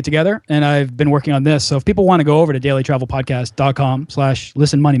actually putting it together, and I've been working on this. So if people want to go over to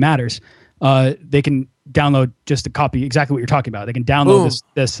dailytravelpodcast.com/listenmoneymatters, they can download just a copy exactly what you're talking about. They can download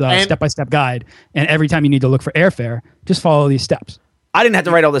this step-by-step guide, and every time you need to look for airfare, just follow these steps. I didn't have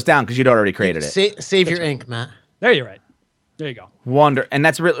to write all this down because you'd already created it. Save your ink, Matt. There you're right. There you go. And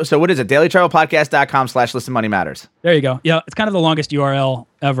that's real. So what is it? dailytravelpodcast.com/listenmoneymatters. There you go. Yeah, it's kind of the longest URL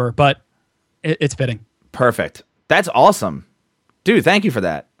ever, but it's fitting. Perfect. That's awesome, dude. Thank you for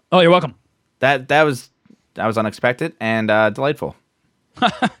that. Oh, you're welcome. That was unexpected and delightful.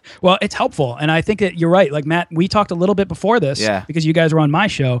 Well, it's helpful, and I think that you're right. Like Matt, we talked a little bit before this, because you guys were on my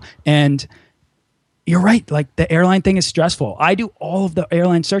show, and you're right. Like the airline thing is stressful. I do all of the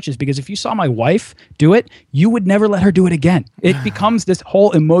airline searches because if you saw my wife do it, you would never let her do it again. It becomes this whole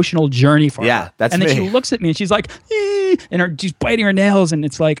emotional journey for her. Yeah, that's and then me. she looks at me and she's like, and she's biting her nails, and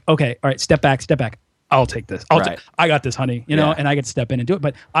it's like, okay, all right, step back. I'll take this. I got this, honey. You know, and I get to step in and do it.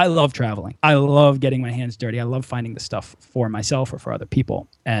 But I love traveling. I love getting my hands dirty. I love finding the stuff for myself or for other people.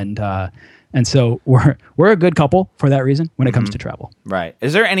 And so we're a good couple for that reason when it comes to travel. Right.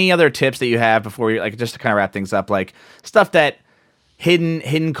 Is there any other tips that you have before you, like, just to kind of wrap things up, like stuff that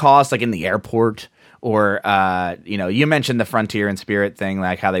hidden costs, like in the airport, or you mentioned the Frontier and Spirit thing,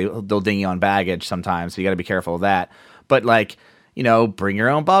 like how they'll ding you on baggage sometimes, so you got to be careful of that. But like, bring your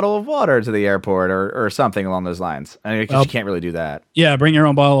own bottle of water to the airport or something along those lines. I mean, because you can't really do that. Yeah, bring your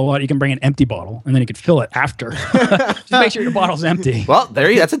own bottle of water. You can bring an empty bottle, and then you can fill it after. Just make sure your bottle's empty. Well,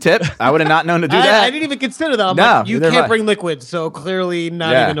 that's a tip. I would have not known to do that. I didn't even consider that. I'm like, you can't bring liquid, so clearly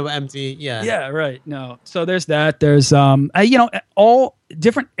not even empty. Yeah. Yeah, right. No. So there's that. There's all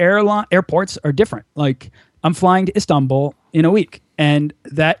different airports are different. Like I'm flying to Istanbul in a week, and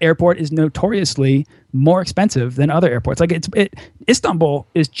that airport is notoriously more expensive than other airports. Like Istanbul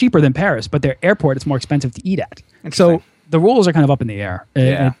is cheaper than Paris, but their airport is more expensive to eat at. So the rules are kind of up in the air.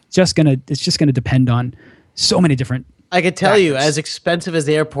 Yeah. It's just gonna depend on so many different. I could tell you, as expensive as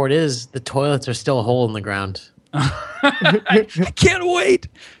the airport is, the toilets are still a hole in the ground. I can't wait.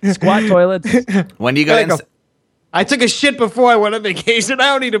 Squat toilets. When do you go? I took a shit before I went on vacation.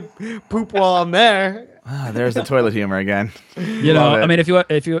 I don't need to poop while I'm there. There's the toilet humor again. I mean, if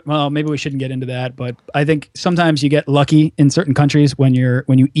you well, maybe we shouldn't get into that, but I think sometimes you get lucky in certain countries when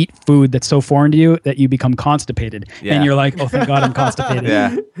you eat food that's so foreign to you that you become constipated, and you're like, oh, thank God I'm constipated.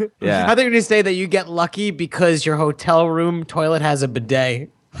 Yeah. I think you're going to say that you get lucky because your hotel room toilet has a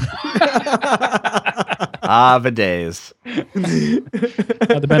bidet. Bidets.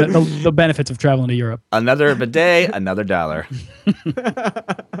 The benefits of traveling to Europe. Another bidet, another dollar.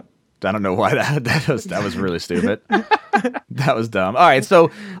 I don't know why that was really stupid. That was dumb. All right,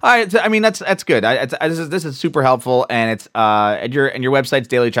 so I mean that's good. This is super helpful, and it's and your website's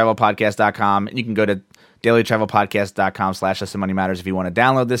dailytravelpodcast.com, and you can go to dailytravelpodcast.com/ListenMoneyMatters if you want to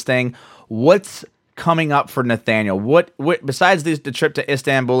download this thing. What's coming up for Nathaniel? What besides the trip to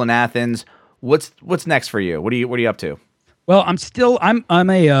Istanbul and Athens? What's next for you? What are you up to? Well, I'm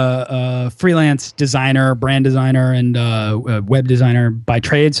a freelance designer, brand designer, and a web designer by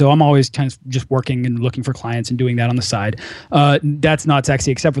trade. So I'm always kind of just working and looking for clients and doing that on the side. That's not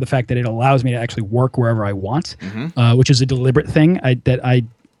sexy, except for the fact that it allows me to actually work wherever I want, which is a deliberate thing.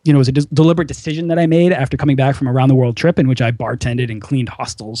 It was a deliberate decision that I made after coming back from a round the world trip in which I bartended and cleaned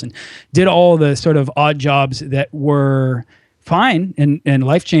hostels and did all the sort of odd jobs that were fine and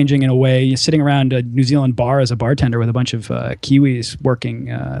life-changing in a way. You're sitting around a New Zealand bar as a bartender with a bunch of Kiwis working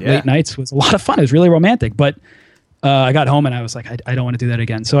late nights was a lot of fun. It was really romantic, but I got home and I was like, I don't want to do that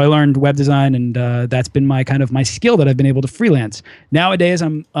again. So I learned web design, and that's been my skill that I've been able to freelance. Nowadays,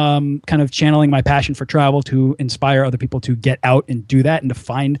 I'm kind of channeling my passion for travel to inspire other people to get out and do that and to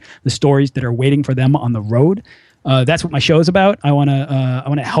find the stories that are waiting for them on the road. That's what my show is about. I want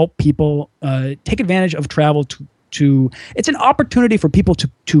to help people take advantage of travel to it's an opportunity for people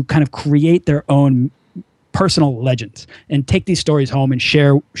to kind of create their own personal legends and take these stories home and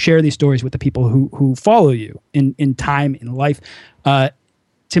share these stories with the people who follow you in time, in life. To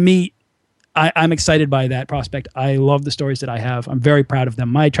me, I'm excited by that prospect. I love the stories that I have. I'm very proud of them.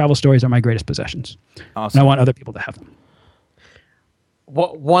 My travel stories are my greatest possessions. Awesome. And I want other people to have them.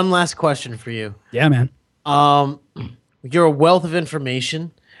 One last question for you. Yeah, man. You're a wealth of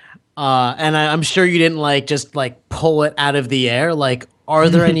information. And I'm sure you didn't just pull it out of the air. Like, are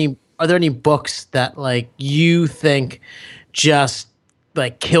there any books that you think just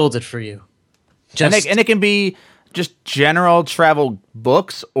killed it for you? And it can be just general travel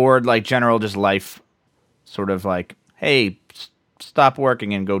books or general just life, sort of hey, stop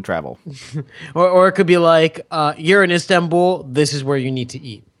working and go travel. or it could be you're in Istanbul. This is where you need to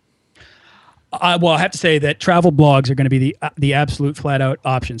eat. Well, I have to say that travel blogs are going to be the absolute flat out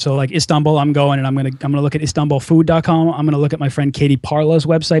option. So Istanbul, I'm going and I'm going to look at istanbulfood.com. I'm going to look at my friend Katie Parla's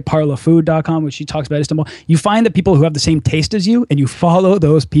website, parlafood.com, which she talks about Istanbul. You find the people who have the same taste as you and you follow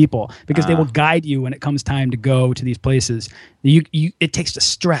those people because they will guide you when it comes time to go to these places. It takes the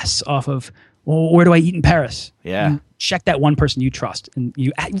stress off of, well, where do I eat in Paris? Yeah. You check that one person you trust and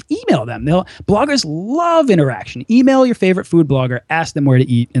you email them. Bloggers love interaction. Email your favorite food blogger, ask them where to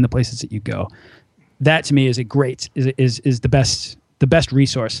eat in the places that you go. That to me is the best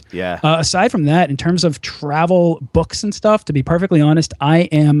resource. Yeah. Aside from that, in terms of travel books and stuff, to be perfectly honest, I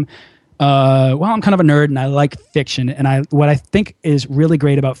am I'm kind of a nerd and I like fiction. And what I think is really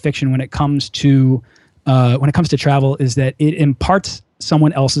great about fiction when it comes to travel is that it imparts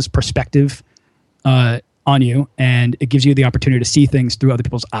someone else's perspective on you, and it gives you the opportunity to see things through other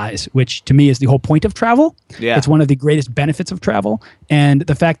people's eyes, which to me is the whole point of travel. Yeah. It's one of the greatest benefits of travel. And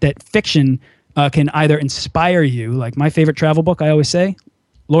the fact that fiction can either inspire you, like my favorite travel book, I always say,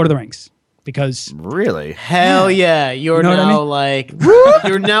 Lord of the Rings. Because really, hell yeah, you're you're now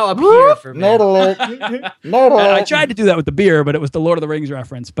up here for me. I tried to do that with the beer, but it was the Lord of the Rings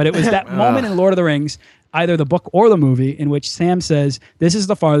reference. But it was that moment in Lord of the Rings, either the book or the movie, in which Sam says, "This is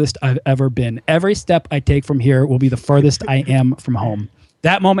the farthest I've ever been. Every step I take from here will be the furthest I am from home."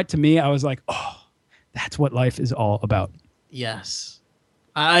 That moment to me, I was like, "Oh, that's what life is all about." Yes,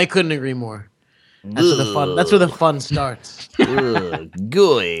 I couldn't agree more. That's where the fun starts.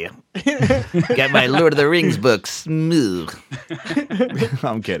 Gooey. Got my Lord of the Rings book smooth.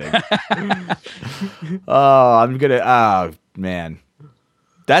 I'm kidding. Oh man.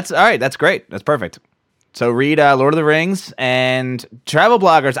 That's all right. That's great. That's perfect. So read Lord of the Rings and travel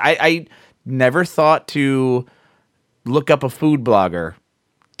bloggers. I never thought to look up a food blogger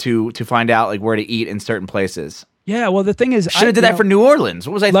to find out where to eat in certain places. Yeah, well, the thing is, should have did that for New Orleans.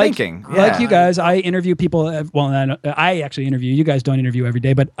 What was I thinking? Like you guys, I interview people. I actually interview. You guys don't interview every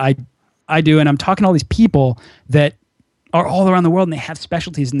day, but I do, and I'm talking to all these people that are all around the world, and they have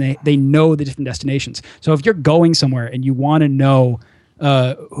specialties, and they know the different destinations. So if you're going somewhere and you want to know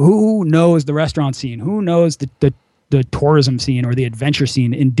who knows the restaurant scene, who knows the tourism scene or the adventure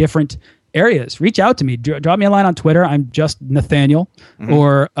scene in different areas, reach out to me. Drop me a line on Twitter. I'm just Nathaniel,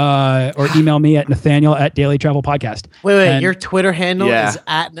 or email me at Nathaniel@dailytravelpodcast. Wait, your Twitter handle is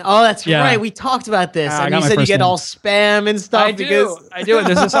at? Oh, that's right. We talked about this, and you said you get all spam and stuff. I do. There's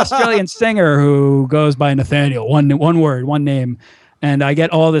this Australian singer who goes by Nathaniel, one word, one name, and I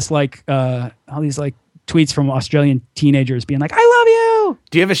get all this all these tweets from Australian teenagers being like, "I love you."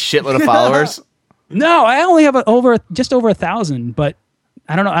 Do you have a shitload of followers? No, I only have just over 1,000, but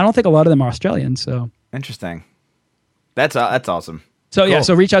I don't know. I don't think a lot of them are Australian. So interesting. That's awesome. So Cool.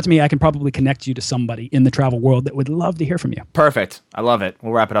 so reach out to me. I can probably connect you to somebody in the travel world that would love to hear from you. Perfect. I love it.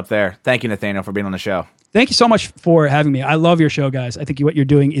 We'll wrap it up there. Thank you, Nathaniel, for being on the show. Thank you so much for having me. I love your show, guys. I think what you're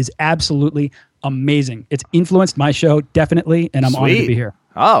doing is absolutely amazing. It's influenced my show, definitely, and I'm honored to be here.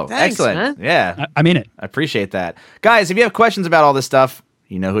 Oh, Thanks, excellent. man. Yeah. I mean it. I appreciate that. Guys, if you have questions about all this stuff,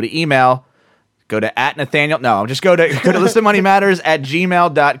 you know who to email. Go to @Nathaniel. No, just go to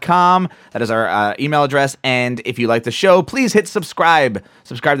listenmoneymatters@gmail.com. That is our email address. And if you like the show, please hit subscribe.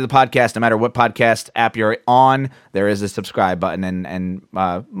 Subscribe to the podcast, no matter what podcast app you're on. There is a subscribe button, and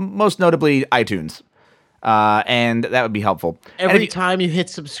most notably iTunes. And that would be helpful. Every time you hit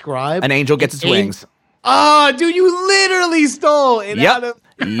subscribe, an angel gets its wings. Oh, dude, you literally stole it out of...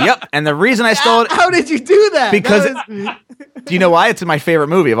 Yep. And the reason I stole it... How did you do that? Because... Do you know why? It's my favorite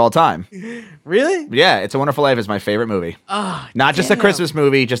movie of all time. Really? Yeah, It's a Wonderful Life is my favorite movie. Not just a Christmas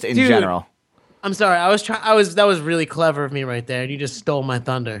movie, just in general. I'm sorry. That was really clever of me right there. You just stole my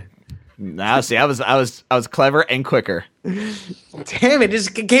thunder. Now, see, I was clever and quicker. Damn, it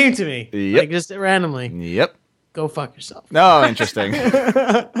just came to me. Yep. Like just randomly. Yep. Go fuck yourself. Oh, interesting.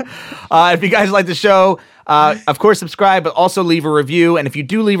 If you guys like the show, of course, subscribe, but also leave a review. And if you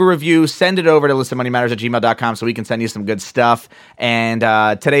do leave a review, send it over to listenmoneymatters@gmail.com so we can send you some good stuff. And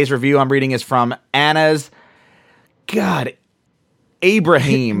today's review I'm reading is from Anna's... God,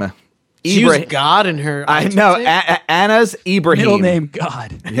 Ibrahim. She used God in her... I know. Anna's Ibrahim. Middle name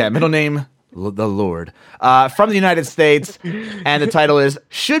God. Yeah, middle name the Lord. From the United States, and the title is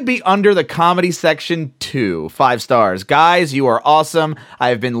Should Be Under the Comedy Section 2. 5 stars. Guys, you are awesome. I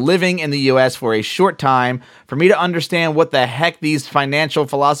have been living in the U.S. for a short time. For me to understand what the heck these financial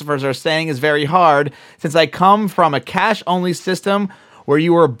philosophers are saying is very hard, since I come from a cash-only system where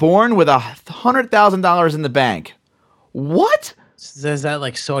you were born with $100,000 in the bank. What? Is that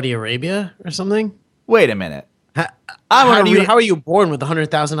like Saudi Arabia or something? Wait a minute. How are you born with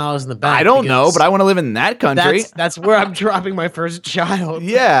 $100,000 in the bank? I don't know, but I want to live in that country. That's where I'm dropping my first child.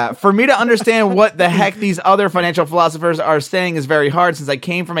 Yeah, for me to understand what the heck these other financial philosophers are saying is very hard, since I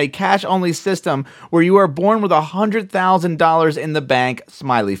came from a cash-only system where you are born with $100,000 in the bank,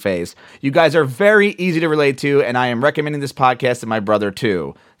 smiley face. You guys are very easy to relate to, and I am recommending this podcast to my brother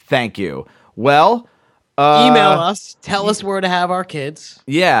too. Thank you. Well... email us. Tell us where to have our kids.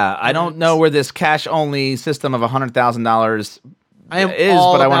 Yeah, I don't know where this cash-only system of $100,000 is, but I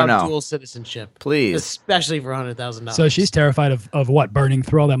want to know. Dual citizenship, please, especially for $100,000. So she's terrified of what? Burning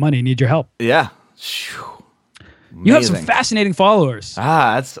through all that money. Need your help. Yeah. You have some fascinating followers.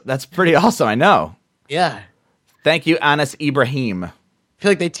 That's pretty awesome. I know. Yeah. Thank you, Anas Ibrahim. I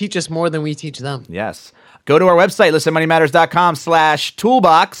feel like they teach us more than we teach them. Yes. Go to our website,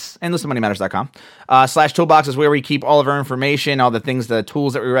 listenmoneymatters.com/toolbox, and listenmoneymatters.com. /toolbox is where we keep all of our information, all the things, the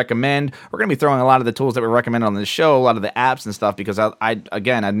tools that we recommend. We're going to be throwing a lot of the tools that we recommend on the show, a lot of the apps and stuff, because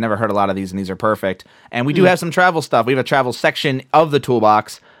I've never heard a lot of these, and these are perfect. And we do have some travel stuff. We have a travel section of the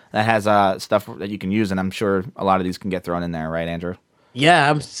toolbox that has stuff that you can use, and I'm sure a lot of these can get thrown in there, right, Andrew?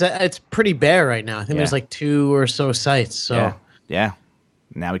 Yeah, it's pretty bare right now. I think there's like 2 or so sites. So yeah.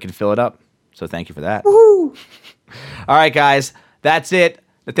 Now we can fill it up. So thank you for that. Woo! All right, guys. That's it.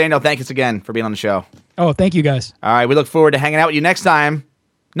 Nathaniel, thanks again for being on the show. Oh, thank you, guys. All right, we look forward to hanging out with you next time.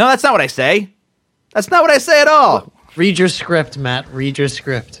 No, that's not what I say. That's not what I say at all. Read your script, Matt. Read your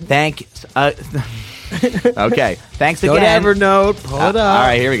script. Okay. Thanks again. Go to Evernote. Pull it up. All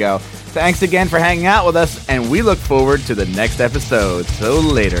right, here we go. Thanks again for hanging out with us, and we look forward to the next episode. So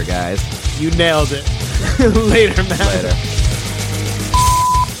later, guys. You nailed it. Later, Matt. Later.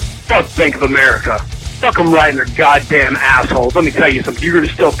 Fuck Bank of America. Fuck them right in their goddamn assholes. Let me tell you something. You're going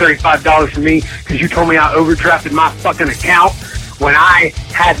to steal $35 from me because you told me I overdrafted my fucking account when I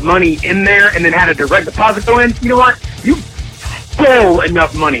had money in there and then had a direct deposit go in. You know what? You stole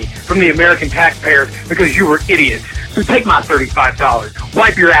enough money from the American taxpayers because you were idiots. So take my $35.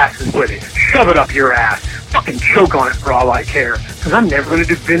 Wipe your asses with it. Shove it up your ass. Fucking choke on it for all I care. Because I'm never going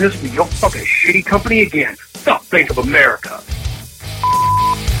to do business with your fucking shitty company again. Fuck Bank of America.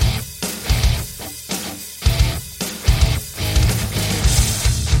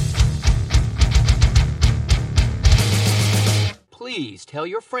 Please tell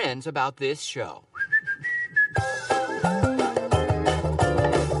your friends about this show.